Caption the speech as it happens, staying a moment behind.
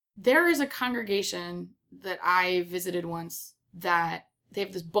There is a congregation that I visited once that they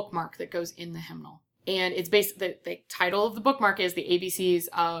have this bookmark that goes in the hymnal. And it's basically, the title of the bookmark is the ABCs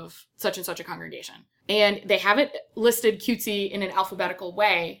of such and such a congregation. And they have it listed cutesy in an alphabetical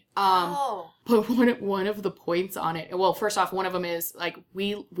way. But one of the points on it, well, first off, one of them is like,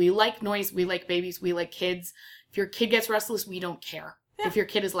 we like noise, we like babies, we like kids. If your kid gets restless, we don't care. Yeah. If your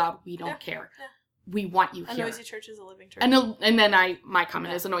kid is loud, we don't care. Yeah. We want you here. A noisy church is a living church. And then my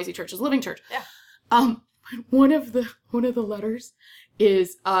comment is a noisy church is a living church. Yeah. One of the letters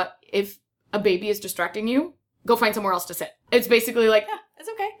is if a baby is distracting you, go find somewhere else to sit. It's basically like, yeah, it's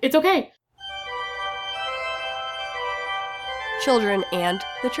okay. It's okay. Children and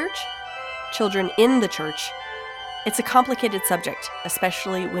the church? Children in the church? It's a complicated subject,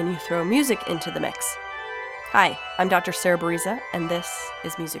 especially when you throw music into the mix. Hi, I'm Dr. Sarah Bariza, and this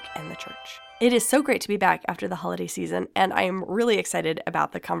is Music and the Church. It is so great to be back after the holiday season, and I am really excited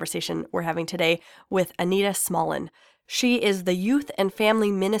about the conversation we're having today with Anita Smolin. She is the Youth and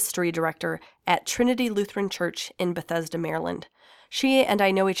Family Ministry Director at Trinity Lutheran Church in Bethesda, Maryland. She and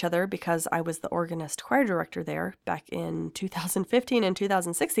I know each other because I was the organist choir director there back in 2015 and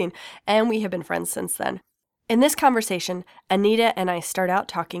 2016, and we have been friends since then. In this conversation, Anita and I start out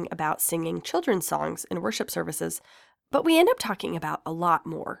talking about singing children's songs in worship services, but we end up talking about a lot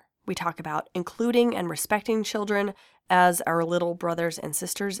more. We talk about including and respecting children as our little brothers and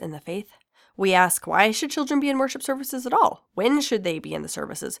sisters in the faith. We ask, why should children be in worship services at all? When should they be in the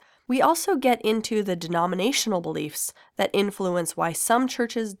services? We also get into the denominational beliefs that influence why some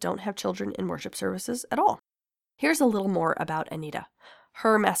churches don't have children in worship services at all. Here's a little more about Anita.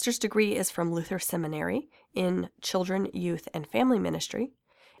 Her master's degree is from Luther Seminary in Children, Youth, and Family Ministry.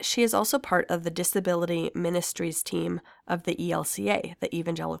 She is also part of the Disability Ministries team of the ELCA, the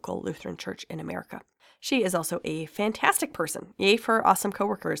Evangelical Lutheran Church in America. She is also a fantastic person. Yay for awesome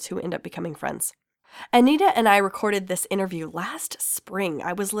coworkers who end up becoming friends. Anita and I recorded this interview last spring.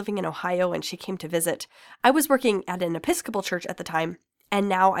 I was living in Ohio and she came to visit. I was working at an Episcopal church at the time, and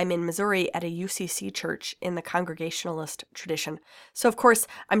now I'm in Missouri at a UCC church in the Congregationalist tradition. So of course,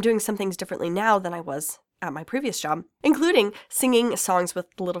 I'm doing some things differently now than I was at my previous job, including singing songs with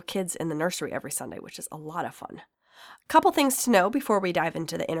little kids in the nursery every Sunday, which is a lot of fun. Couple things to know before we dive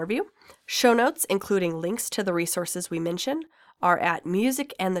into the interview. Show notes, including links to the resources we mention, are at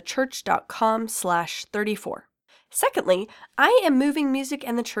musicandthechurch.com/34. Secondly, I am moving Music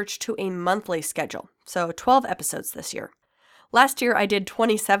and the Church to a monthly schedule, so 12 episodes this year. Last year I did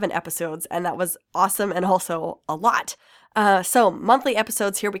 27 episodes, and that was awesome and also a lot. So monthly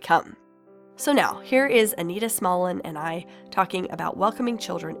episodes, here we come. So now, here is Anita Smolin and I talking about welcoming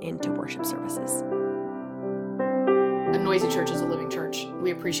children into worship services. A noisy church is a living church.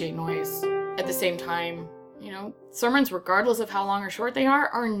 We appreciate noise. At the same time, sermons, regardless of how long or short they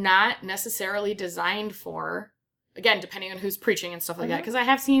are not necessarily designed for, again, depending on who's preaching and stuff like that. Because I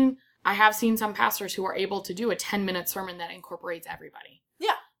have seen some pastors who are able to do a 10-minute sermon that incorporates everybody.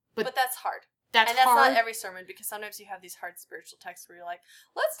 Yeah, but that's hard. That's hard. Not every sermon, because sometimes you have these hard spiritual texts where you're like,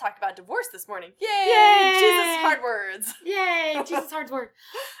 let's talk about divorce this morning. Yay! Yay! Jesus' hard words. Yay! Jesus' hard words.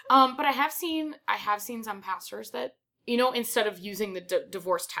 But I have seen some pastors that, instead of using the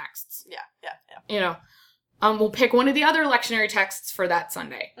divorce texts. Yeah. We'll pick one of the other lectionary texts for that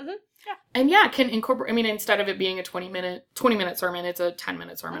Sunday. Mm-hmm. Yeah. And can incorporate, instead of it being a 20-minute sermon, it's a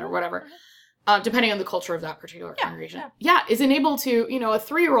 10-minute sermon or whatever. Depending on the culture of that particular congregation. Yeah, is enabled to, a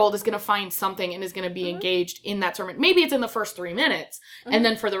 3-year-old is going to find something and is going to be engaged in that sermon. Maybe it's in the first 3 minutes. And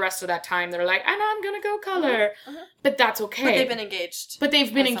then for the rest of that time, they're like, and I'm going to go color. But that's okay. But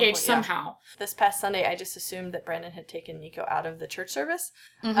they've been engaged. Somehow. This past Sunday, I just assumed that Brandon had taken Nico out of the church service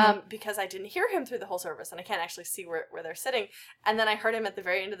because I didn't hear him through the whole service and I can't actually see where they're sitting. And then I heard him at the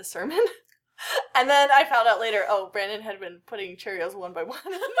very end of the sermon. And then I found out later, Brandon had been putting Cheerios one by one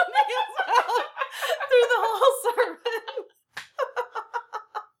in the through the whole sermon.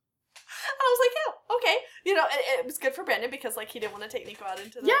 And I was like, yeah, okay. It was good for Brandon because, he didn't want to take Nico out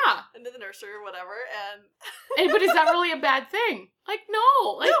into the nursery or whatever. But is that really a bad thing?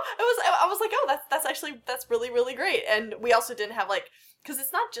 No. No, I was like, that's really, really great. And we also didn't have, because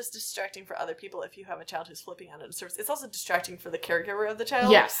it's not just distracting for other people if you have a child who's flipping out in a service. It's also distracting for the caregiver of the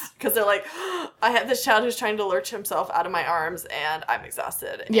child. Yes. Because they're like, I have this child who's trying to lurch himself out of my arms and I'm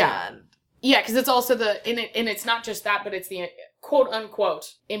exhausted. Yeah. Yeah, because it's also and it's not just that, but it's the quote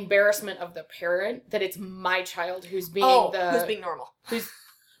unquote embarrassment of the parent that it's my child who's being who's being normal. Who's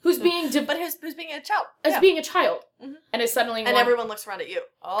being but who's being a child. Being a child. Mm-hmm. And is suddenly everyone looks around at you.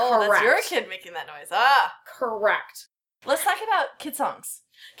 Oh, correct. That's your kid making that noise. Correct. Let's talk about kid songs.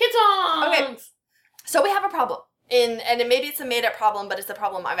 Kid songs! Okay. So we have a problem and maybe it's a made-up problem, but it's a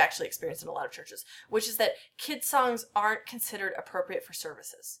problem I've actually experienced in a lot of churches, which is that kids' songs aren't considered appropriate for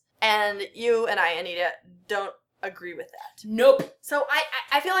services. And you and I, Anita, don't agree with that. Nope. So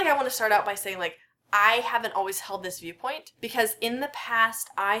I feel like I want to start out by saying, like, I haven't always held this viewpoint, because in the past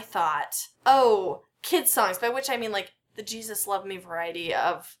I thought, oh, kids' songs, by which I mean, like, the Jesus Love Me variety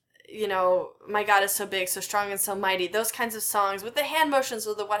of, you know, my God is so big, so strong and so mighty, those kinds of songs with the hand motions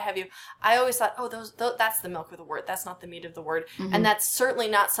or the what have you. I always thought, oh, those that's the milk of the word. That's not the meat of the word. Mm-hmm. And that's certainly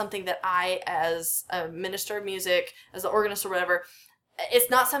not something that I, as a minister of music, as the organist or whatever, it's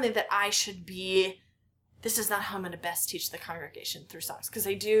not something that I should be, this is not how I'm going to best teach the congregation through songs. Because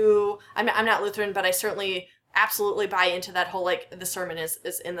I'm not Lutheran, but I certainly absolutely buy into that whole, like, the sermon is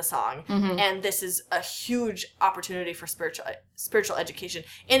in the song. Mm-hmm. And this is a huge opportunity for spiritual education,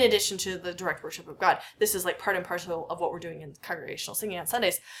 in addition to the direct worship of God. This is, like, part and parcel of what we're doing in congregational singing on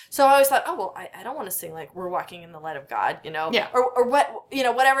Sundays. So I always thought, oh, well, I don't want to sing, like, we're walking in the light of God, you know? Yeah. Or what, you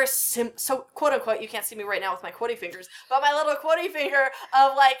know, whatever, so quote unquote, you can't see me right now with my quotey fingers, but my little quotey finger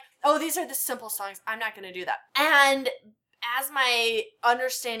of, like, oh, these are the simple songs. I'm not going to do that. And as my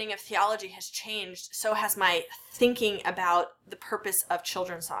understanding of theology has changed, so has my thinking about the purpose of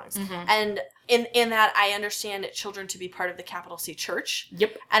children's songs. Mm-hmm. And in that, I understand children to be part of the capital C church.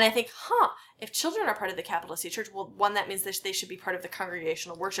 Yep. And I think, if children are part of the capital C church, well, one, that means that they should be part of the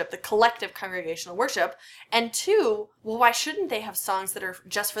congregational worship, the collective congregational worship. And two, well, why shouldn't they have songs that are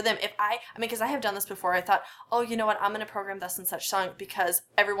just for them? Because I have done this before. I thought, oh, you know what? I'm going to program thus and such song because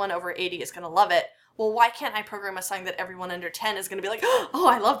everyone over 80 is going to love it. Well, why can't I program a song that everyone under 10 is going to be like, oh,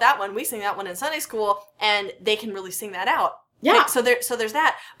 I love that one. We sing that one in Sunday school, and they can really sing that out. Yeah. Like, so there's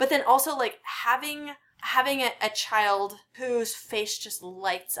that. But then also, like, having a child whose face just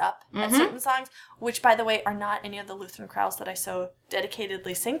lights up at Mm-hmm. certain songs, which, by the way, are not any of the Lutheran chorales that I so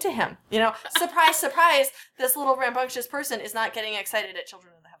dedicatedly sing to him. You know, surprise, surprise, this little rambunctious person is not getting excited at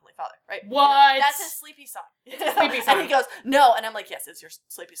Children of the Heavenly Father, right? What? You know, that's his sleepy song. It's a sleepy song. And he goes, no. And I'm like, yes, it's your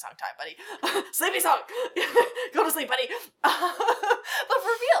sleepy song time, buddy. Sleepy song. Go to sleep, buddy. But for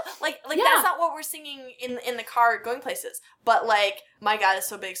real, like Yeah. that's not what we're singing in the car going places. But, like, my God is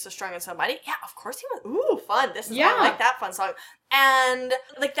so big, so strong, and so mighty. Yeah, of course he was. Ooh, fun. I like that fun song. And,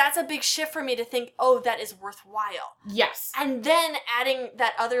 like, that's a big shift for me to think, oh, that is worthwhile. Yes. And then adding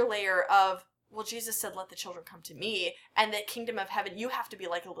that other layer of, well, Jesus said, let the children come to me, and the kingdom of heaven, you have to be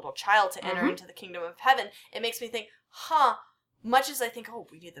like a little child to enter Mm-hmm. into the kingdom of heaven. It makes me think, much as I think, oh,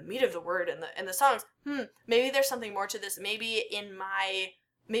 we need the meat of the word and the songs, maybe there's something more to this. Maybe my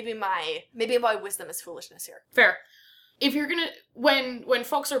wisdom is foolishness here. Fair. If you're gonna, when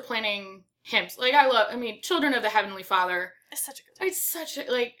folks are planning hymns, like, Children of the Heavenly Father. It's such a good time. It's such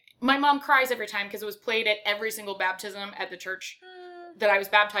a, like, my mom cries every time because it was played at every single baptism at the church that I was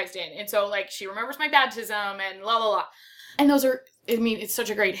baptized in. And so, like, she remembers my baptism and la la la. And those are, it's such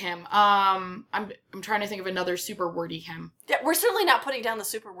a great hymn. I'm trying to think of another super wordy hymn. Yeah, we're certainly not putting down the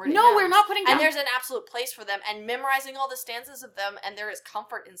super wordy No, hymns. we're not putting down. And there's an absolute place for them, and memorizing all the stanzas of them, and there is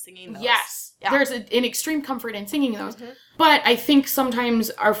comfort in singing those. Yes. Yeah. There's an extreme comfort in singing those. Mm-hmm. But I think sometimes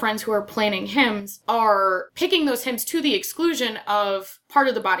our friends who are planning hymns are picking those hymns to the exclusion of part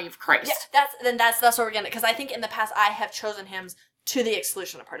of the body of Christ. Yeah, that's where we're getting it. Because I think in the past I have chosen hymns to the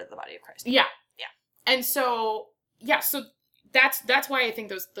exclusion of part of the body of Christ. Yeah. Yeah. And so, so that's why I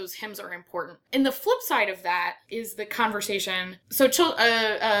think those hymns are important. And the flip side of that is the conversation. So,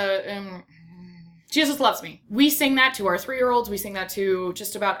 Jesus Loves Me. We sing that to our 3-year-olds. We sing that to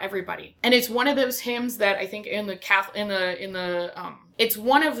just about everybody. And it's one of those hymns that I think it's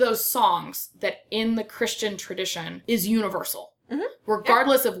one of those songs that in the Christian tradition is universal. Mm-hmm.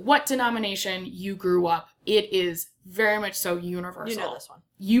 Regardless of what denomination you grew up, it is very much so universal. You know this one.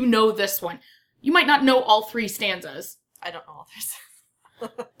 You know this one. You might not know all 3 stanzas. I don't know all this.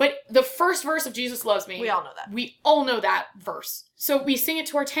 But the first verse of Jesus Loves Me. We all know that. We all know that verse. So we sing it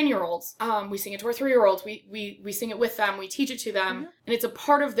to our 10-year-olds. We sing it to our 3-year-olds. We sing it with them. We teach it to them. Mm-hmm. And it's a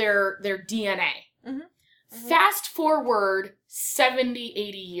part of their DNA. Mm-hmm. Mm-hmm. Fast forward 70,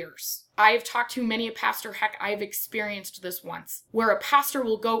 80 years. I've talked to many a pastor, heck, I've experienced this once, where a pastor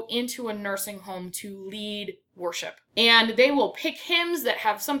will go into a nursing home to lead worship. And they will pick hymns that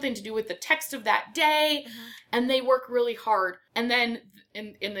have something to do with the text of that day, and they work really hard. And then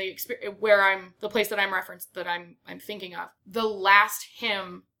in the experience the place that I'm referenced, that I'm thinking of, the last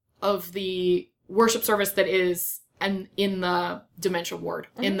hymn of the worship service that is in the dementia ward,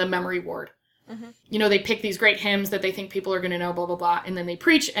 in the memory ward. Mm-hmm. You know, they pick these great hymns that they think people are going to know, blah, blah, blah. And then they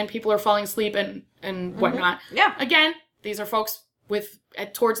preach and people are falling asleep and whatnot. Yeah. Again, these are folks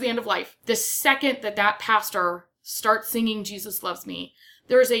towards the end of life. The second that pastor starts singing Jesus Loves Me,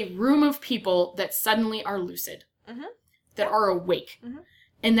 there is a room of people that suddenly are lucid. that are awake.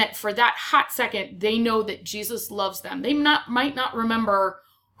 And that for that hot second, they know that Jesus loves them. They might not remember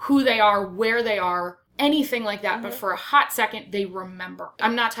who they are, where they are, anything like that. But for a hot second, they remember.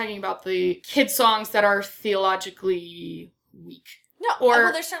 I'm not talking about the kid songs that are theologically weak. No,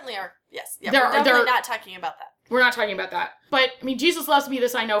 well, there certainly are. Yes. Yeah, we're definitely not talking about that. We're not talking about that. But, I mean, Jesus loves me,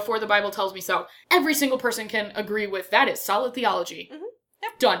 this I know, for the Bible tells me so. Every single person can agree with that is solid theology.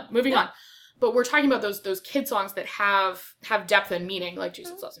 Yep. Done. Moving on. But we're talking about those kid songs that have depth and meaning, like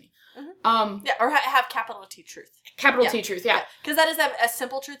Jesus loves me. Or have capital T truth. Capital T truth, yeah. Because that is a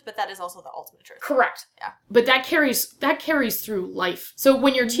simple truth, but that is also the ultimate truth. Correct. Yeah. But that carries through life. So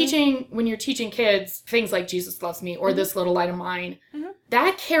when you're teaching kids things like Jesus loves me or this little light of mine,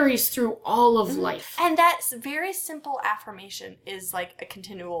 that carries through all of life. And that very simple affirmation is like a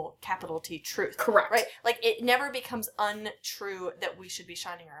continual capital T truth. Correct. Right? Like it never becomes untrue that we should be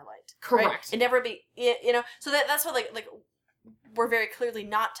shining our light. Correct. Right? It never be, you know, so that's what like we're very clearly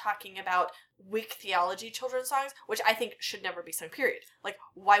not talking about weak theology children's songs, which I think should never be sung, period. Like,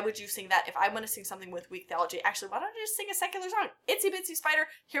 why would you sing that? If I want to sing something with weak theology, actually, why don't you just sing a secular song? Itsy bitsy spider,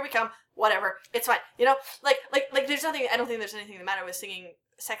 here we come, whatever, it's fine. You know, like there's nothing, I don't think there's anything the matter with singing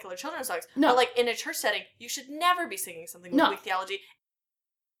secular children's songs. No. But like in a church setting, you should never be singing something with weak theology.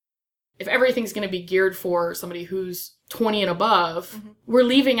 If everything's going to be geared for somebody who's 20 and above, we're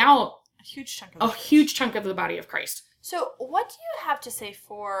leaving out a huge chunk of the body of Christ. So what do you have to say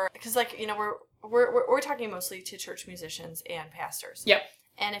for, because like, you know, we're talking mostly to church musicians and pastors. Yep.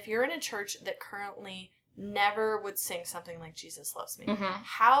 And if you're in a church that currently never would sing something like Jesus Loves Me,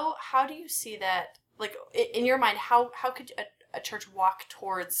 how do you see that, like in your mind, how could a church walk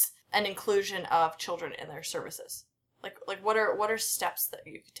towards an inclusion of children in their services? Like what are steps that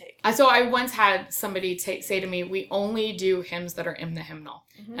you could take? So I once had somebody say to me, we only do hymns that are in the hymnal.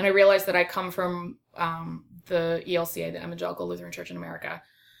 And I realized that I come from the ELCA, the Evangelical Lutheran Church in America.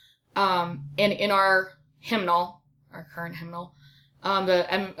 And in our hymnal, our current hymnal, the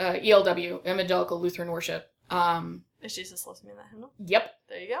ELW, Evangelical Lutheran Worship. Is Jesus Loves Me in that hymnal? Yep.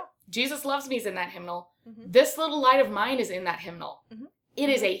 There you go. Jesus Loves Me is in that hymnal. This Little Light of Mine is in that hymnal. It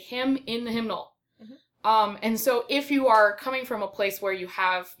is a hymn in the hymnal. And so if you are coming from a place where you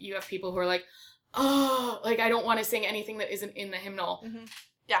have people who are like, oh, like I don't want to sing anything that isn't in the hymnal.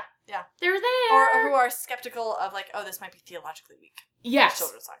 Yeah. They're there. Or who are skeptical of like, oh, this might be theologically weak. Yes.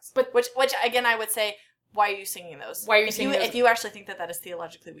 Children's songs. But which again, I would say, why are you singing those? Why are you singing those? If you actually think that is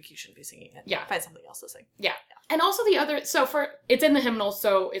theologically weak, you shouldn't be singing it. Yeah. Find something else to sing. Yeah. And also it's in the hymnal,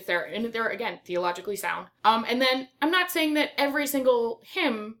 so it's there. And they're, again, theologically sound. And then I'm not saying that every single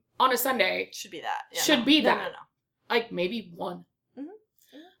hymn on a Sunday should be that. Yeah, No. Like maybe one.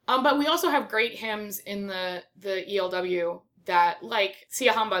 But we also have great hymns in the ELW that, like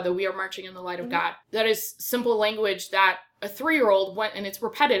Sia Hamba, the We Are Marching in the Light of God, that is simple language that a 3-year-old went, and it's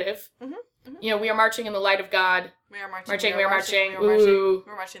repetitive. You know, we are marching in the light of God. We are marching. We are marching.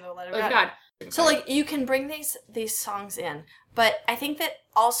 We're marching in the light of God. So like you can bring these songs in, but I think that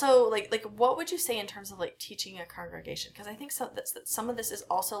also like what would you say in terms of like teaching a congregation? Because I think some of this is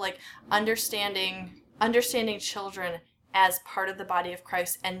also like understanding children as part of the body of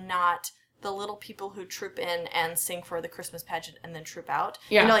Christ and not the little people who troop in and sing for the Christmas pageant and then troop out.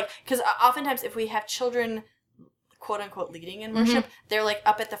 Yeah. You know, like because oftentimes if we have children, quote unquote, leading in worship, they're like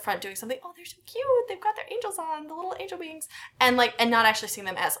up at the front doing something. Oh, they're so cute. They've got their angels on, the little angel beings, and not actually seeing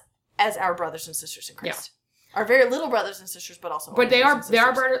them as our brothers and sisters in Christ. Yeah. Our very little brothers and sisters, but also they are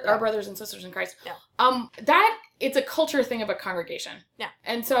our brothers and sisters in Christ. Yeah. That it's a culture thing of a congregation. Yeah.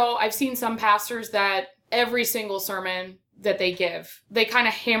 And so I've seen some pastors that every single sermon that they give, they kind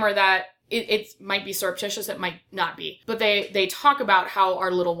of hammer that. It might be surreptitious, it might not be. But they talk about how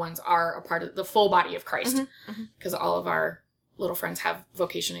our little ones are a part of the full body of Christ. Because all of our little friends have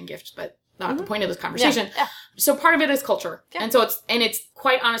vocation and gifts, but not the point of this conversation. Yeah. So part of it is culture. Yeah. And so it's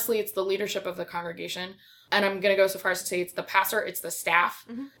quite honestly, it's the leadership of the congregation. And I'm going to go so far as to say it's the pastor, it's the staff,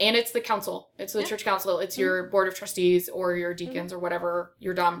 and it's the council. It's the church council. It's your board of trustees or your deacons or whatever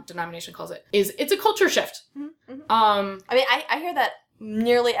your denomination calls it. It's a culture shift. I mean, I hear that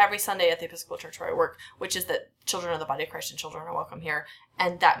nearly every Sunday at the Episcopal Church where I work, which is that children are the body of Christ and children are welcome here.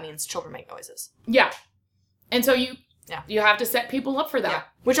 And that means children make noises. Yeah. And so you have to set people up for that. Yeah.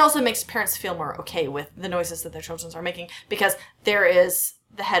 Which also makes parents feel more okay with the noises that their children are making because there is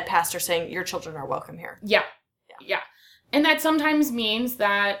the head pastor saying your children are welcome here. Yeah. And that sometimes means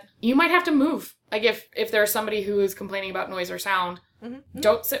that you might have to move. Like if there's somebody who is complaining about noise or sound,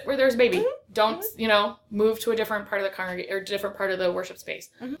 don't sit where there's a baby. Don't, move to a different part of the congregation or different part of the worship space.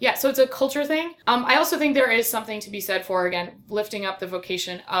 Yeah, so it's a culture thing. I also think there is something to be said for, again, lifting up the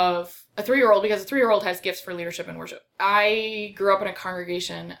vocation of a 3-year-old, because a 3-year-old has gifts for leadership and worship. I grew up in a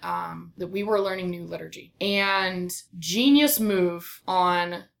congregation that we were learning new liturgy. And genius move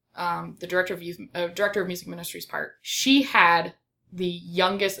on the director of music ministry's part. She had the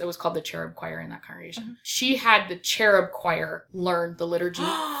youngest, it was called the cherub choir in that congregation. She had the cherub choir learn the liturgy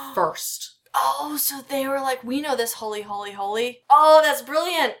first. Oh, so they were like, we know this holy, holy, holy. Oh, that's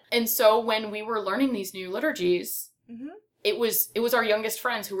brilliant. And so when we were learning these new liturgies, it was our youngest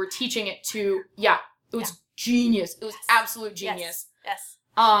friends who were teaching it to, it was genius. It was absolute genius. Yes.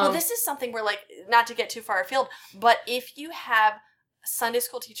 Well, this is something where, like, not to get too far afield, but if you have Sunday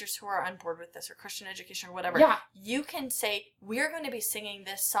school teachers who are on board with this, or Christian education or whatever, you can say, we're going to be singing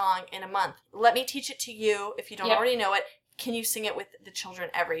this song in a month. Let me teach it to you if you don't already know it. Can you sing it with the children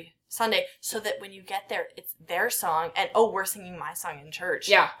every Sunday, so that when you get there, it's their song, and we're singing my song in church.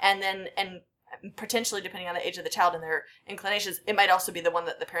 Yeah. And potentially, depending on the age of the child and their inclinations, it might also be the one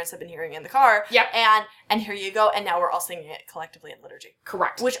that the parents have been hearing in the car. Yep. And here you go, and now we're all singing it collectively in liturgy.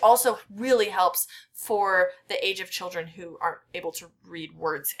 Correct. Which also really helps for the age of children who aren't able to read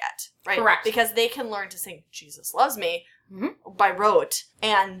words yet, right? Correct. Because they can learn to sing "Jesus Loves Me" by rote,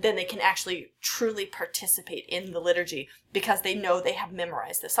 and then they can actually truly participate in the liturgy because they know they have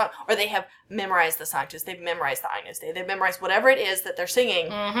memorized the song, or they have memorized the Sanctus, they've memorized the Agnus Dei, they've memorized whatever it is that they're singing,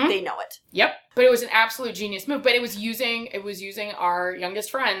 they know it. Yep. But it was an absolute genius move. But it was using our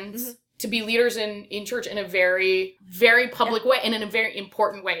youngest friends to be leaders in church in a very, very public way and in a very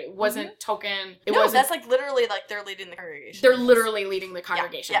important way. It wasn't token. That's like literally like they're leading the congregation. They're literally leading the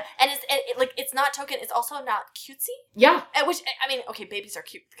congregation. Yeah. And it's not token. It's also not cutesy. Yeah. Which, I mean, okay, babies are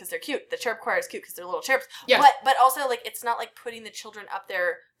cute because they're cute. The cherub choir is cute because they're little cherubs. Yes. But also, like, it's not like putting the children up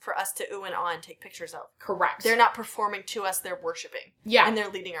there for us to ooh and ah and take pictures of. Correct. They're not performing to us, they're worshiping. Yeah. And they're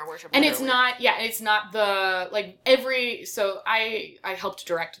leading our worship. And it's not the, like, so I helped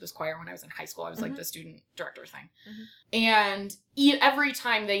direct this choir when I was in high school. I was like the student director thing. And every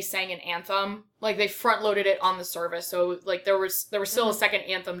time they sang an anthem, like, they front loaded it on the service. So, like, there was still a second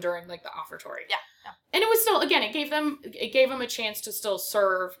anthem during, like, the offertory. Yeah. And it was still, again, it gave them a chance to still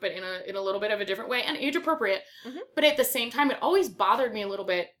serve, but in a little bit of a different way and age appropriate. But at the same time, it always bothered me a little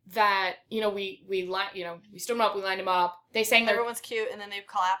bit that, we stood them up, we lined them up. They sang everyone's cute, and then they'd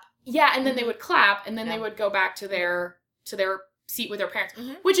clap. Yeah, and then they would clap, and then they would go back to their seat with their parents,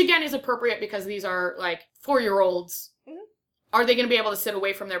 which again is appropriate because these are like 4-year-olds. Are they going to be able to sit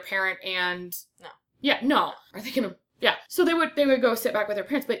away from their parent and no? Yeah, no. Are they going to? Yeah. So they would go sit back with their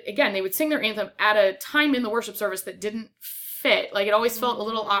parents, but again, they would sing their anthem at a time in the worship service that didn't fit. Like, it always felt a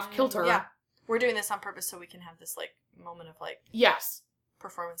little off kilter. Yeah. We're doing this on purpose so we can have this, like, moment of, like,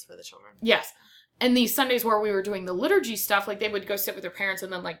 performance for the children. Yes. And these Sundays where we were doing the liturgy stuff, like, they would go sit with their parents,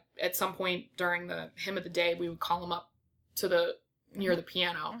 and then, like, at some point during the hymn of the day, we would call them up to near the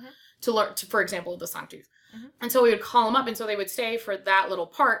piano to learn, for example, the Sanctus. And so we would call them up, and so they would stay for that little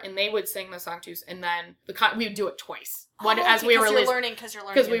part, and they would sing the Sanctus, and then we would do it twice. Because we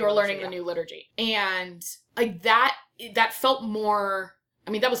were learning the new liturgy, and like that felt more.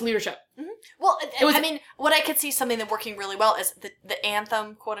 I mean, that was leadership. Well, what I could see something that working really well is the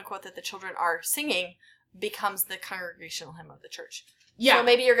anthem, quote unquote, that the children are singing becomes the congregational hymn of the church. Yeah. So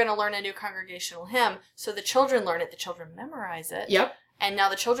maybe you're going to learn a new congregational hymn, so the children learn it, the children memorize it. Yep. And now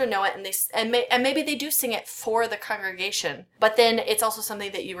the children know it, and maybe they do sing it for the congregation. But then it's also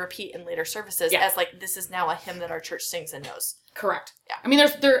something that you repeat in later services as, like, this is now a hymn that our church sings and knows. Correct. Yeah. I mean,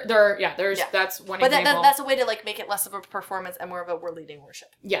 that's one example. But that's a way to, like, make it less of a performance and more of a we're leading worship.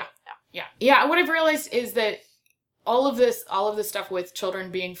 Yeah. Yeah. What I've realized is that all of this stuff with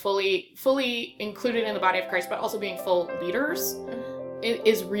children being fully included in the body of Christ, but also being full leaders,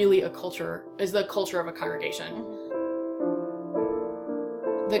 is really the culture of a congregation.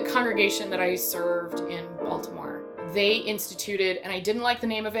 The congregation that I served in Baltimore, they instituted, and I didn't like the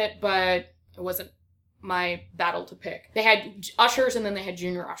name of it, but it wasn't my battle to pick. They had ushers, and then they had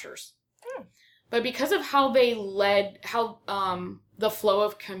junior ushers. But because of how they led, the flow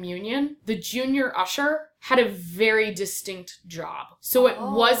of communion, the junior usher had a very distinct job. So it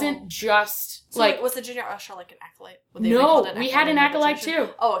wasn't just was the junior usher like an acolyte? No, we had an acolyte too.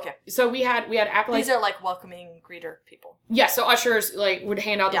 Oh, okay. So we had acolytes. These are like welcoming greeter people. Yeah, so ushers like would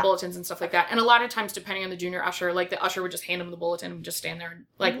hand out the bulletins and stuff like that. And a lot of times, depending on the junior usher, like the usher would just hand them the bulletin and just stand there and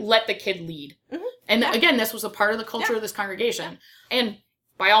like let the kid lead. And again, this was a part of the culture of this congregation. And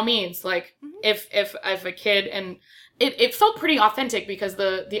by all means, like if a kid, and it felt pretty authentic because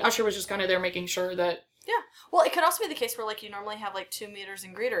the usher was just kind of there making sure that Yeah. Well, it could also be the case where, like, you normally have, like, 2 meters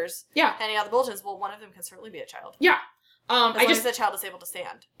and greeters Yeah. handing out the bulletins. Well, one of them can certainly be a child. Yeah. As long as the child is able to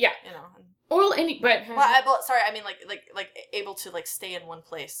stand. Yeah. You know. Well, Sorry, I mean, like able to, like, stay in one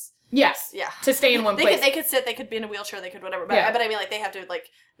place. Yes. Yeah. To stay in one place. They could sit, they could be in a wheelchair, they could whatever. But, but I mean, like, they have to, like,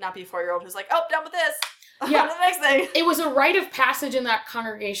 not be a 4-year-old who's like, oh, done with this. Yeah. On to the next thing. It was a rite of passage in that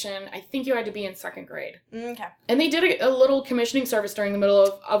congregation. I think you had to be in 2nd grade. Okay. And they did a little commissioning service during the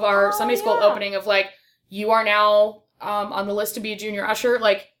middle of our Sunday school opening of, like, you are now on the list to be a junior usher.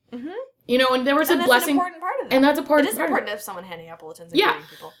 Like, you know, and there was a blessing. That's an important part of that. And that's a part. It is important to have someone handing out bulletins and greeting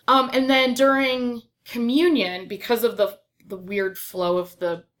people. And then during communion, because of the weird flow of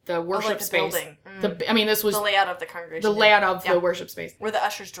the worship space. Building. This was the layout of the congregation. The layout of the worship space. Where the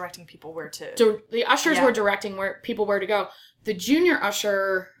ushers directing people where to. The ushers were directing where to go. The junior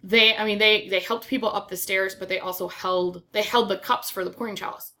usher, they helped people up the stairs, but they also held the cups for the pouring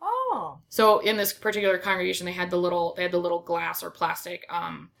chalice. Oh. So in this particular congregation, they had the little glass or plastic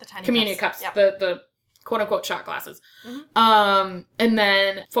the tiny communion cups, yep. the quote unquote shot glasses. And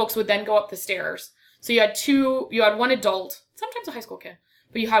then folks would then go up the stairs. So you had one adult, sometimes a high school kid,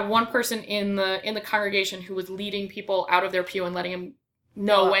 but you had one person in the congregation who was leading people out of their pew and letting them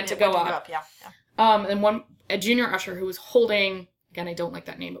know when to go up. Yeah. And a junior usher who was holding, again, I don't like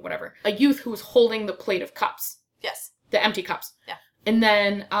that name, but whatever, a youth who was holding the plate of cups. Yes. The empty cups. Yeah. And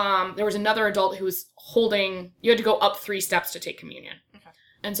then there was another adult who was holding, you had to go up 3 steps to take communion. Okay.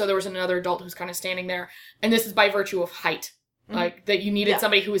 And so there was another adult who's kind of standing there. And this is by virtue of height. Like, that you needed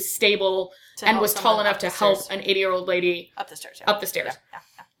somebody who was stable and was tall enough to help an 80-year-old lady up the stairs. Up the stairs.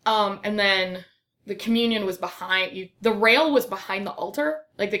 Yeah. And then the communion was behind you. The rail was behind the altar.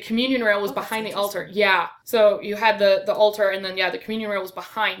 Like, the communion rail was behind the altar. Yeah. So you had the altar, and then, the communion rail was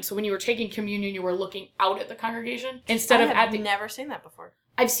behind. So when you were taking communion, you were looking out at the congregation instead of at the... I've never seen that before.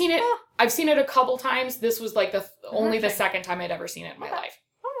 I've seen it. I've seen it a couple times. This was, like, only the second time I'd ever seen it in my life.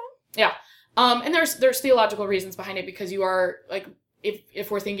 Yeah. And there's theological reasons behind it, because you are, like, if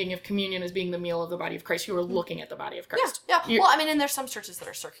we're thinking of communion as being the meal of the body of Christ, you are looking at the body of Christ. Yeah. Well, I mean, and there's some churches that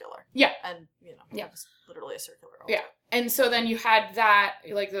are circular. Yeah. And, it's literally a circular altar. Yeah. And so then you had that,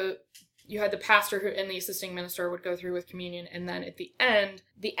 like, you had the pastor and the assisting minister would go through with communion, and then at the end,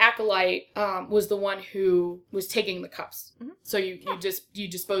 the acolyte was the one who was taking the cups. Mm-hmm. So you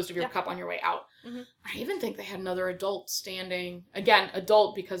disposed of your cup on your way out. Mm-hmm. I even think they had another adult standing, again,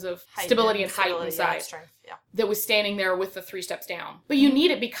 adult because of stability and height and size, strength. Yeah. that was standing there with the 3 steps down. But you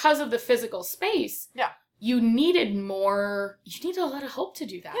need it because of the physical space. Yeah. You needed a lot of help to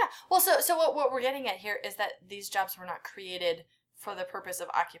do that. Yeah. Well, so what we're getting at here is that these jobs were not created for the purpose of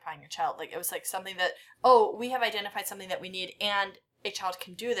occupying your child. Like, it was like something that, we have identified something that we need, and a child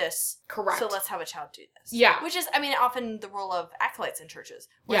can do this. Correct. So let's have a child do this. Yeah. Which is, often the role of acolytes in churches.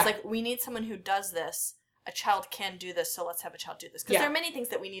 Where it's like, we need someone who does this. A child can do this, so let's have a child do this. Because there are many things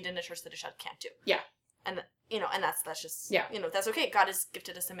that we need in a church that a child can't do. Yeah. And, and that's just, yeah. That's okay. God has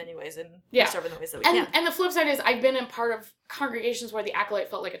gifted us in many ways, and we serve in the ways that we can. And the flip side is, I've been in part of congregations where the acolyte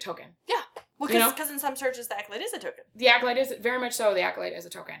felt like a token. Yeah. Well, because in some churches, the acolyte is a token. The acolyte is, very much so, the acolyte is a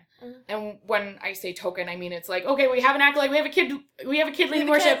token. Mm-hmm. And when I say token, I mean, it's like, okay, we have an acolyte, we have a kid leading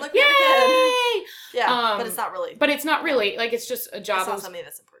worship. Look, yay! Yeah, but it's not really. But it's not really. Like, it's just a job. It's not something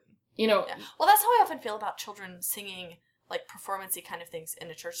that's important. Yeah. Well, that's how I often feel about children singing, like, performance-y kind of things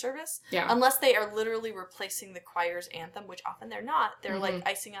in a church service. Yeah. Unless they are literally replacing the choir's anthem, which often they're not. They're, like,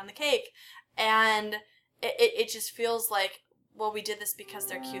 icing on the cake. And it just feels like, well, we did this because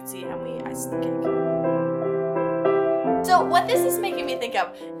they're cutesy and we iced the cake. So what this is making me think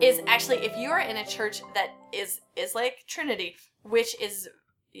of is actually, if you are in a church that is like Trinity, which is,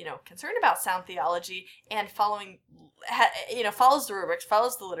 concerned about sound theology and follows the rubrics,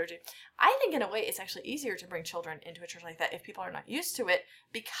 follows the liturgy, I think in a way it's actually easier to bring children into a church like that if people are not used to it,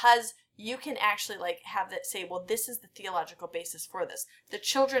 because you can actually, like, have that say, well, this is the theological basis for this. The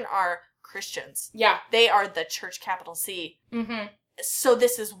children are Christians. Yeah. They are the church, capital C. Mm-hmm. So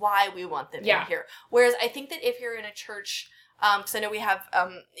this is why we want them in here. Whereas I think that if you're in a church, because I know we have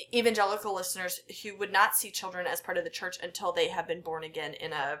evangelical listeners who would not see children as part of the church until they have been born again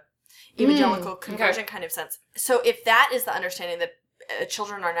in a evangelical conversion kind of sense. So if that is the understanding that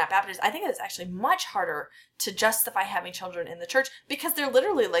children are not baptized, I think it's actually much harder to justify having children in the church, because they're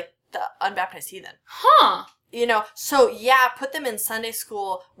literally like the unbaptized heathen. Huh. So put them in Sunday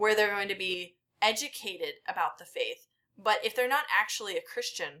school where they're going to be educated about the faith. But if they're not actually a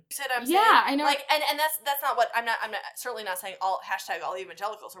Christian, you see what I'm saying? Yeah, I know. Like, and that's not what I'm certainly not saying all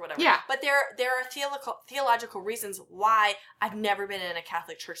evangelicals or whatever. Yeah. But there are theological reasons why I've never been in a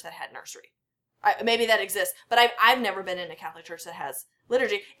Catholic church that had nursery. Maybe that exists, but I've never been in a Catholic church that has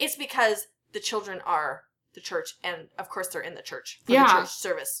liturgy. It's because the children are the church, and of course they're in the church for Yeah. the church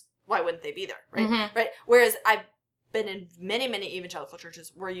service. Why wouldn't they be there, right? Mhm. Right. Whereas I've been in many, many evangelical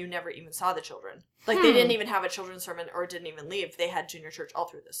churches where you never even saw the children. Like they didn't even have a children's sermon or didn't even leave. They had junior church all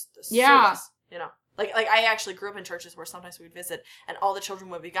through this Yeah. service. You know, like I actually grew up in churches where sometimes we'd visit and all the children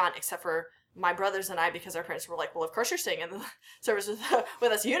would be gone except for my brothers and I, because our parents were like, well, of course you're staying in the service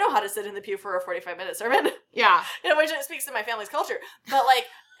with us. You know how to sit in the pew for a 45-minute sermon. Yeah. You know, which speaks to my family's culture. But like,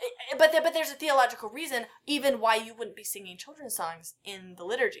 but there's a theological reason even why you wouldn't be singing children's songs in the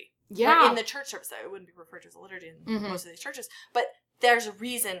liturgy. Yeah. Or in the church service. That it wouldn't be referred to as a liturgy in most of these churches. But there's a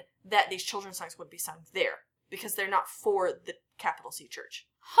reason that these children's songs wouldn't be sung there. Because they're not for the capital C church.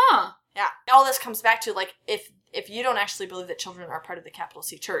 Huh. Yeah. All this comes back to, like, if you don't actually believe that children are part of the capital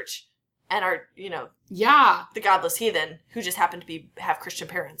C church and are, you know, Yeah. the godless heathen who just happen to have Christian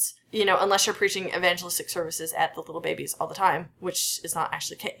parents, you know, unless you're preaching evangelistic services at the little babies all the time, which is not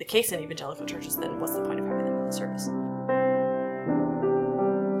actually the case in evangelical churches, then what's the point of having them in the service?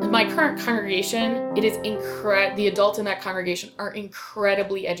 My current congregation, it is the adults in that congregation are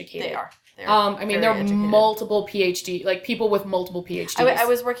incredibly educated. They are. I mean, there are multiple PhD, like people with multiple PhDs. I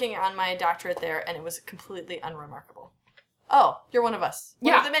was working on my doctorate there, and it was completely unremarkable. Oh, you're one of us.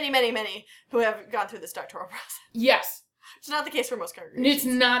 One of the many, many, many who have gone through this doctoral process. Yes. It's not the case for most congregations. It's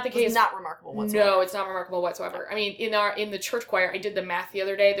not the case. It's not remarkable whatsoever. No, it's not remarkable whatsoever. I mean, in the church choir, I did the math the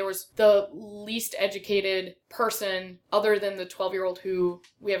other day. There was the least educated person other than the 12-year-old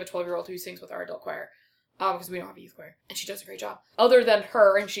we have a 12-year-old who sings with our adult choir. Because we don't have a youth choir. And she does a great job. Other than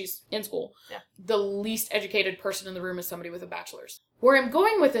her, and she's in school, the least educated person in the room is somebody with a bachelor's. Where I'm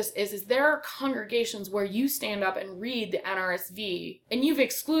going with this is there are congregations where you stand up and read the NRSV, and you've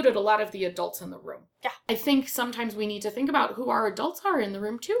excluded a lot of the adults in the room. Yeah. I think sometimes we need to think about who our adults are in the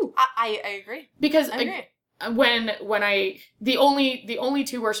room, too. I agree. Because I agree. When the only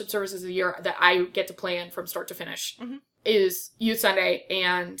 2 worship services a year that I get to plan from start to finish is Youth Sunday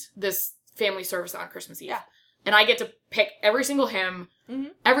and this family service on Christmas Eve. Yeah. And I get to pick every single hymn,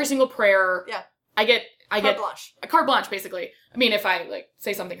 every single prayer. Yeah. I get Carte blanche. a carte blanche, basically. I mean, if I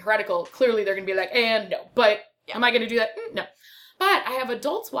say something heretical, clearly they're going to be like, and no. But am I going to do that? No. But I have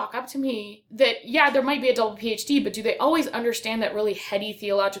adults walk up to me that, there might be a double PhD, but do they always understand that really heady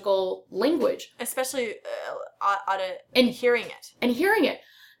theological language? Especially and hearing it. And hearing it.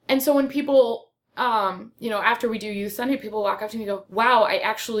 And so when people, after we do Youth Sunday, people walk up to me and go, wow, I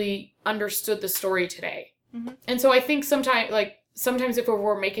actually understood the story today. Mm-hmm. And so I think sometimes if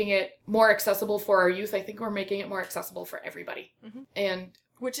we're making it more accessible for our youth, I think we're making it more accessible for everybody. Mm-hmm. And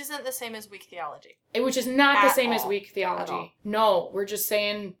which isn't the same as weak theology. Which is not the same as weak At theology. all. No, we're just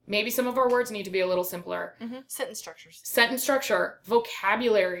saying maybe some of our words need to be a little simpler. Mm-hmm. Sentence structures. Sentence structure,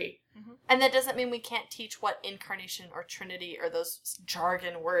 vocabulary. Mm-hmm. And that doesn't mean we can't teach what incarnation or Trinity or those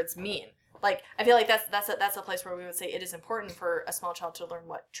jargon words mean. Like, I feel like that's a place where we would say it is important for a small child to learn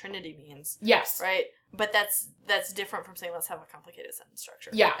what Trinity means. Yes. Right? But that's different from saying let's have a complicated sentence structure.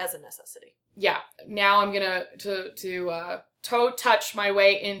 Yeah. As a necessity. Yeah. Now I'm gonna toe touch my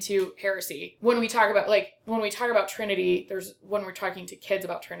way into heresy. When we talk about Trinity, when we're talking to kids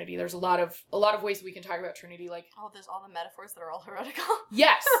about Trinity, there's a lot of ways we can talk about Trinity. Like, there's all the metaphors that are all heretical.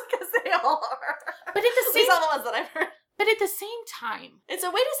 Yes. Because they all are. But at the same These are the ones that I've heard. But at the same time, it's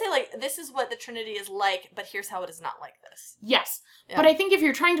a way to say, like, this is what the Trinity is like, but here's how it is not like this. Yes. Yeah. But I think if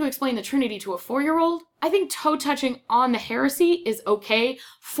you're trying to explain the Trinity to a 4-year-old, I think toe-touching on the heresy is okay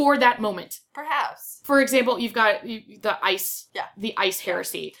for that moment. Perhaps. For example, you've got the ice. Yeah. The ice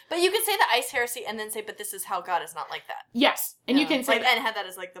heresy. But you could say the ice heresy and then say, but this is how God is not like that. Yes. And you can say... and have that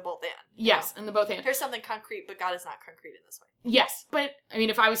as, like, the both and. Yes, and the both and. Here's something concrete, but God is not concrete in this way. Yes. But, I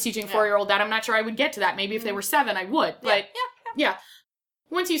mean, if I was teaching a 4-year-old that, I'm not sure I would get to that. Maybe if they were 7, I would. But, yeah.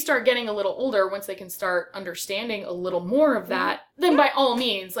 Once you start getting a little older, once they can start understanding a little more of that, then by all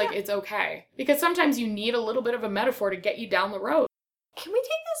means, it's okay. Because sometimes you need a little bit of a metaphor to get you down the road. Can we take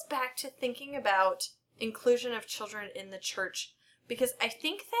this back to thinking about inclusion of children in the church? Because I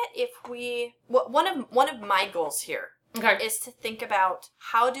think that if we... One of my goals here is to think about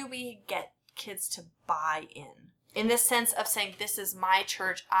how do we get kids to buy in the sense of saying, this is my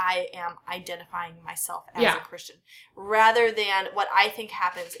church, I am identifying myself as a Christian. Rather than what I think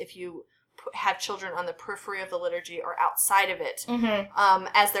happens if you have children on the periphery of the liturgy or outside of it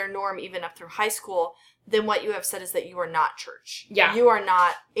as their norm even up through high school, then what you have said is that you are not church. Yeah. You are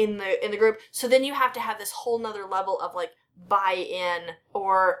not in the group. So then you have to have this whole nother level of buy-in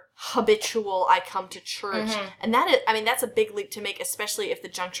or habitual I come to church. And that's a big leap to make, especially if the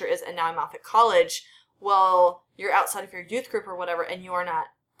juncture is, and now I'm off at college. Well, you're outside of your youth group or whatever, and you are not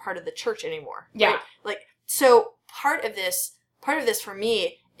part of the church anymore. Yeah. Right? So part of this for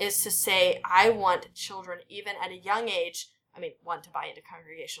me is to say, I want children, even at a young age, I mean, one, to buy into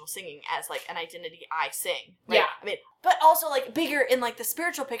congregational singing as, like, an identity. I sing. Right? Yeah. I mean, but also, like, bigger in, like, the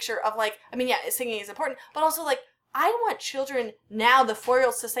spiritual picture of, like, I mean, yeah, singing is important, but also, like, I want children now, the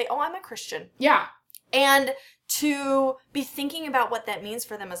 4-year-olds, to say, oh, I'm a Christian. Yeah. And to be thinking about what that means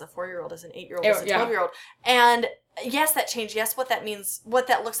for them as a 4-year-old, as an 8-year-old, as a 12-year-old. And yes, that changed. Yes, what that means, what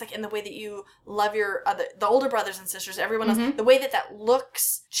that looks like in the way that you love your the older brothers and sisters, everyone else, the way that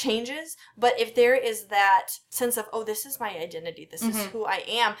looks changes. But if there is that sense of, oh, this is my identity, this is who I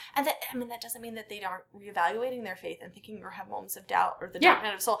am, and that, I mean, that doesn't mean that they aren't reevaluating their faith and thinking or have moments of doubt or the dark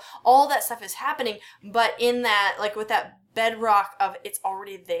night of soul. All that stuff is happening, but in that, like, with that bedrock of it's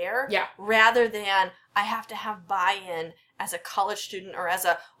already there, rather than I have to have buy-in as a college student or as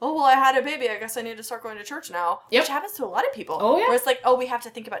a, oh, well, I had a baby, I guess I need to start going to church now, which happens to a lot of people. Oh, yeah. Where it's like, oh, we have to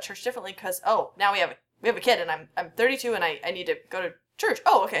think about church differently because, oh, now we have a kid and I'm 32 and I need to go to church.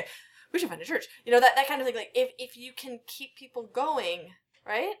 Oh, okay, we should find a church. You know, that kind of thing. Like, if you can keep people going,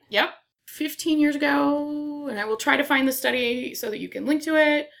 right? Yep. 15 years ago, and I will try to find the study so that you can link to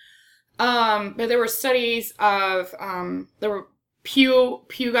it. But there were studies of, there were Pew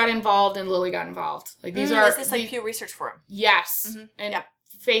got involved and Lilly got involved. Like, these are... Is this like Pew Research Forum? Yes. And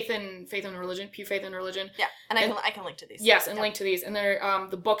Faith and Religion, Pew Faith and Religion. Yeah, and I can link to these. Yes, and link to these. And they're,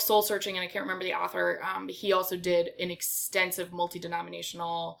 the book Soul Searching, and I can't remember the author, he also did an extensive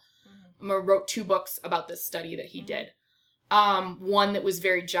multi-denominational, wrote 2 books about this study that he did. One that was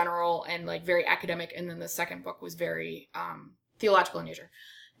very general and, like, very academic, and then the second book was very theological in nature.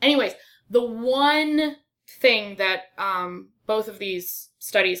 Anyways, the one thing that both of these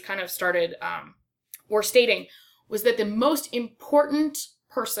studies kind of started were stating was that the most important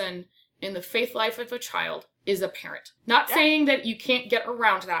person in the faith life of a child is a parent. Not saying that you can't get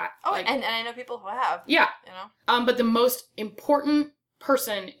around that. Oh, like, and I know people who have. Yeah. You know? But the most important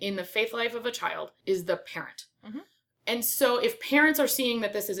person in the faith life of a child is the parent. And so if parents are seeing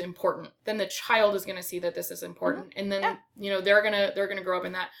that this is important, then the child is going to see that this is important. And then, you know, they're going to grow up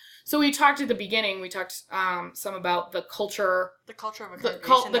in that. So we talked at the beginning, we talked some about the culture. The culture of a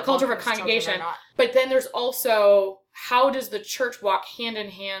congregation. The culture of a congregation. But then there's also, how does the church walk hand in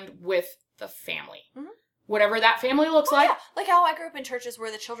hand with the family? Whatever that family looks like. Yeah. Like how I grew up in churches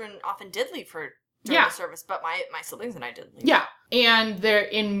where the children often did leave for during the service, but my siblings and I didn't leave. Yeah. And they're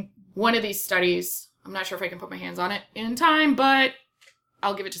in one of these studies, I'm not sure if I can put my hands on it in time, but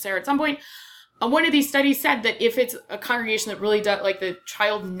I'll give it to Sarah at some point. One of these studies said that if it's a congregation that really does, like, the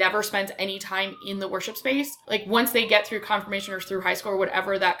child never spends any time in the worship space, like, once they get through confirmation or through high school or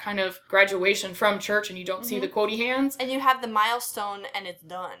whatever, that kind of graduation from church, and you don't see the quotey hands. And you have the milestone and it's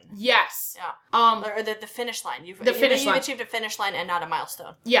done. Yes. Yeah. Or the finish line. You've achieved a finish line and not a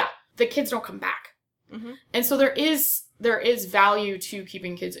milestone. Yeah. The kids don't come back. And so there is value to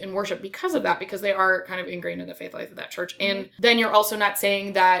keeping kids in worship because of that, because they are kind of ingrained in the faith life of that church. And then you're also not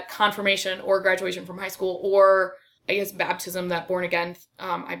saying that confirmation or graduation from high school or, I guess, baptism, that born again,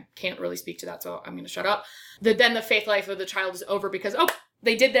 I can't really speak to that, so I'm going to shut up. That then the faith life of the child is over because, oh,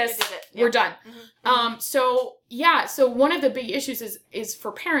 they did this, we're done. So one of the big issues is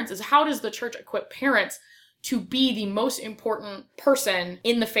for parents is, how does the church equip parents to be the most important person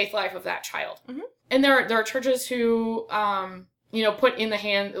in the faith life of that child? And there are churches who, put in the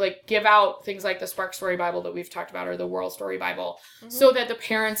hand, like, give out things like the Spark Story Bible that we've talked about, or the World Story Bible, so that the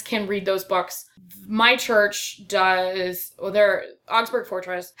parents can read those books. My church does, Augsburg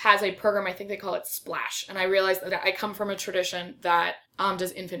Fortress has a program, I think they call it Splash. And I realized that I come from a tradition that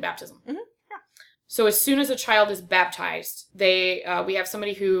does infant baptism. So as soon as a child is baptized, we have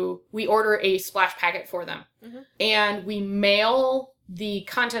somebody who, we order a splash packet for them. And we mail the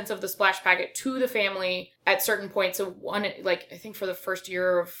contents of the splash packet to the family at certain points. So I think for the first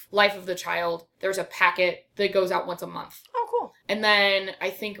year of life of the child, there's a packet that goes out once a month. Oh, cool. And then I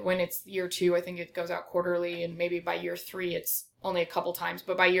think when it's year 2, I think it goes out quarterly, and maybe by year 3, it's only a couple times.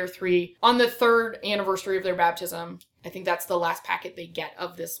 But by year 3, on the 3rd anniversary of their baptism, I think that's the last packet they get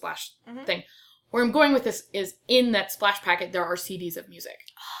of this splash thing. Where I'm going with this is, in that splash packet, there are CDs of music.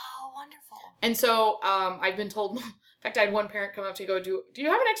 Oh, wonderful. And so I've been told, in fact, I had one parent come up to go, do you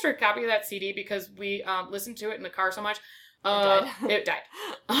have an extra copy of that CD? Because we listened to it in the car so much. It died.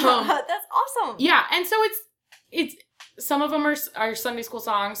 That's awesome. Yeah, and so it's some of them are Sunday school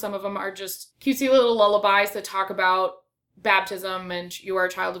songs. Some of them are just cutesy little lullabies that talk about baptism and you are a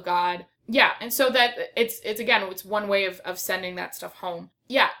child of God. Yeah, and so that it's one way of sending that stuff home.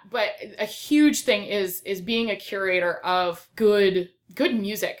 Yeah, but a huge thing is being a curator of good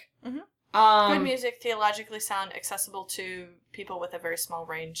music. Good music, theologically sound, accessible to people with a very small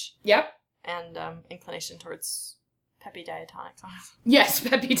range. Yep. And inclination towards peppy diatonic songs. Yes,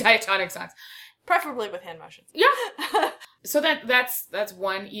 peppy diatonic songs. Preferably with hand motions. Yeah. So that's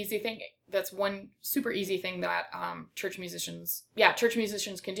one easy thing. That's one super easy thing that church musicians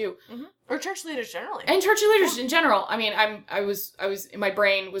can do. Mm-hmm. Or church leaders generally. And church leaders in general. I mean, I was in my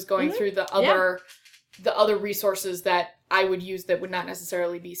brain was going through the other resources that I would use that would not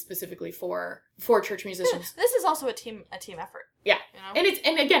necessarily be specifically for church musicians. This is also a team effort. Yeah. You know?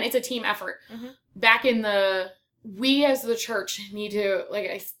 And again, it's a team effort. Mm-hmm. Back in we as the church need to,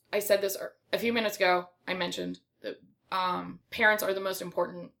 like I said this a few minutes ago, I mentioned that parents are the most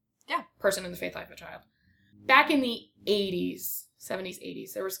important person in the faith life of a child. Back in the 80s, 70s,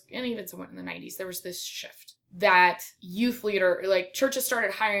 80s, there was, and even somewhat in the 90s, there was this shift that churches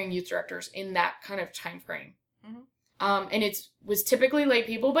started hiring youth directors in that kind of time frame. Mm-hmm. And it was typically lay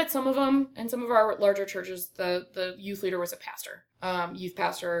people, but some of them, and some of our larger churches, the youth leader was a pastor, youth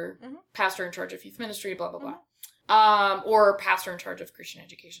pastor, pastor in charge of youth ministry, blah, blah, blah. Or pastor in charge of Christian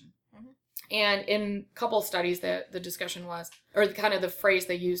education. And in a couple of studies, the discussion was, or the phrase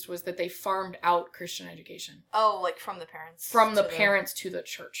they used was that they farmed out Christian education. Oh, like from the parents. From the parents to the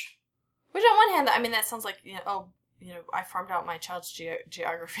church. Which on one hand, I mean, that sounds like, I farmed out my child's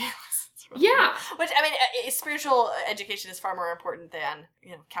geography lessons. Yeah. Which, I mean, spiritual education is far more important than,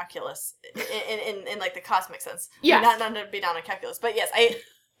 calculus in like the cosmic sense. Yeah. Not to be down on calculus. But yes,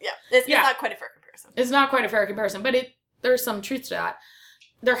 it's not quite a fair comparison. It's not quite a fair comparison, but there's some truth to that.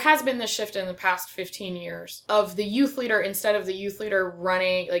 There has been this shift in the past 15 years of the youth leader, instead of the youth leader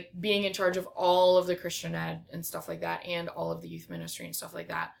running, like being in charge of all of the Christian ed and stuff like that, and all of the youth ministry and stuff like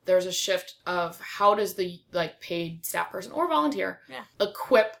that. There's a shift of how does the paid staff person or volunteer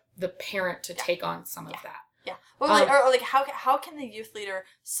equip the parent to take on some of that. Yeah. Well, how can the youth leader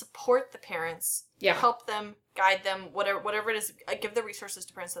support the parents, help them, guide them, whatever it is, give the resources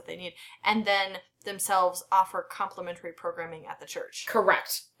to parents that they need, and then themselves offer complementary programming at the church.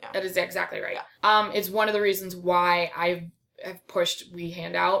 Correct. Yeah. That is exactly right. Yeah. It's one of the reasons why I have pushed, we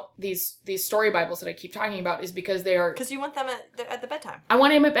hand out these story Bibles that I keep talking about, is because they are... Because you want them at the bedtime. I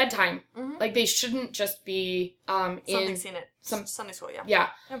want them at bedtime. Mm-hmm. Like, they shouldn't just be something seen at Sunday school, Yeah.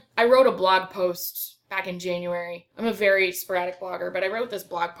 I wrote a blog post back in January. I'm a very sporadic blogger, but I wrote this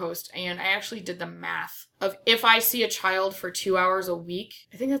blog post, and I actually did the math of if I see a child for 2 hours a week,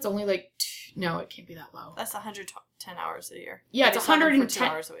 I think that's only no, it can't be that low. That's 110 hours a year. Yeah, it's 110 2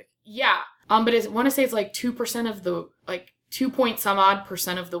 hours a week. Yeah. But I want to say it's like 2% of the, 2 point some odd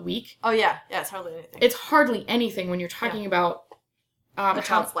 % of the week. Oh, yeah. Yeah, it's hardly anything. It's hardly anything when you're talking about a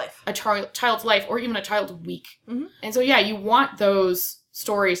child's life. A child's life, or even a child's week. Mm-hmm. And so, you want those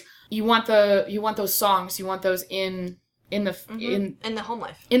stories. You want those songs. You want those in the home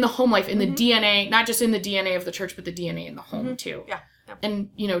life. In the home life, in the DNA, not just in the DNA of the church, but the DNA in the home too. Yeah. And,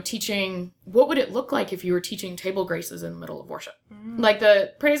 teaching, what would it look like if you were teaching table graces in the middle of worship? Mm-hmm. Like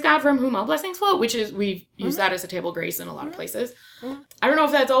the Praise God from whom all blessings flow, which is, we've used that as a table grace in a lot of places. Mm-hmm. I don't know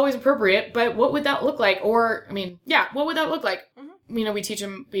if that's always appropriate, but what would that look like? Or, what would that look like?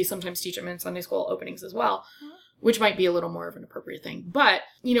 Mm-hmm. We sometimes teach them in Sunday school openings as well, which might be a little more of an appropriate thing. But,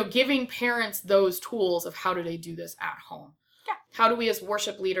 giving parents those tools of how do they do this at home? Yeah. How do we as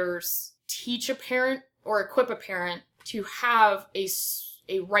worship leaders teach a parent or equip a parent to have a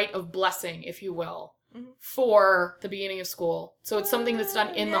rite of blessing, if you will, for the beginning of school. So it's something that's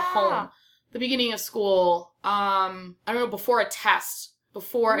done in the home. The beginning of school, before a test,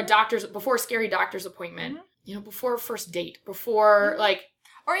 before before a scary doctor's appointment, before a first date, before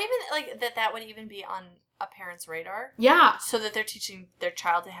or even that would even be on a parent's radar. Yeah. So that they're teaching their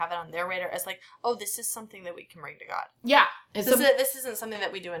child to have it on their radar as this is something that we can bring to God. Yeah. This isn't something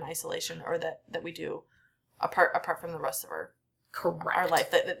that we do in isolation, or that we do apart from the rest of our life,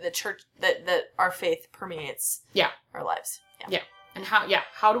 that the church, that our faith permeates our lives. Yeah. And how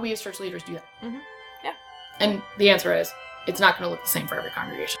do we as church leaders do that? Mm-hmm. Yeah. And the answer is, it's not going to look the same for every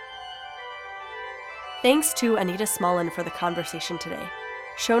congregation. Thanks to Anita Smullen for the conversation today.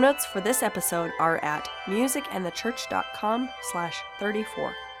 Show notes for this episode are at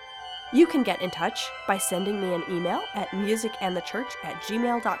musicandthechurch.com/34. You can get in touch by sending me an email at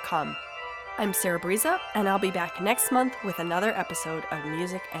musicandthechurch@gmail.com. I'm Sarah Briza, and I'll be back next month with another episode of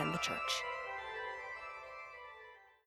Music and the Church.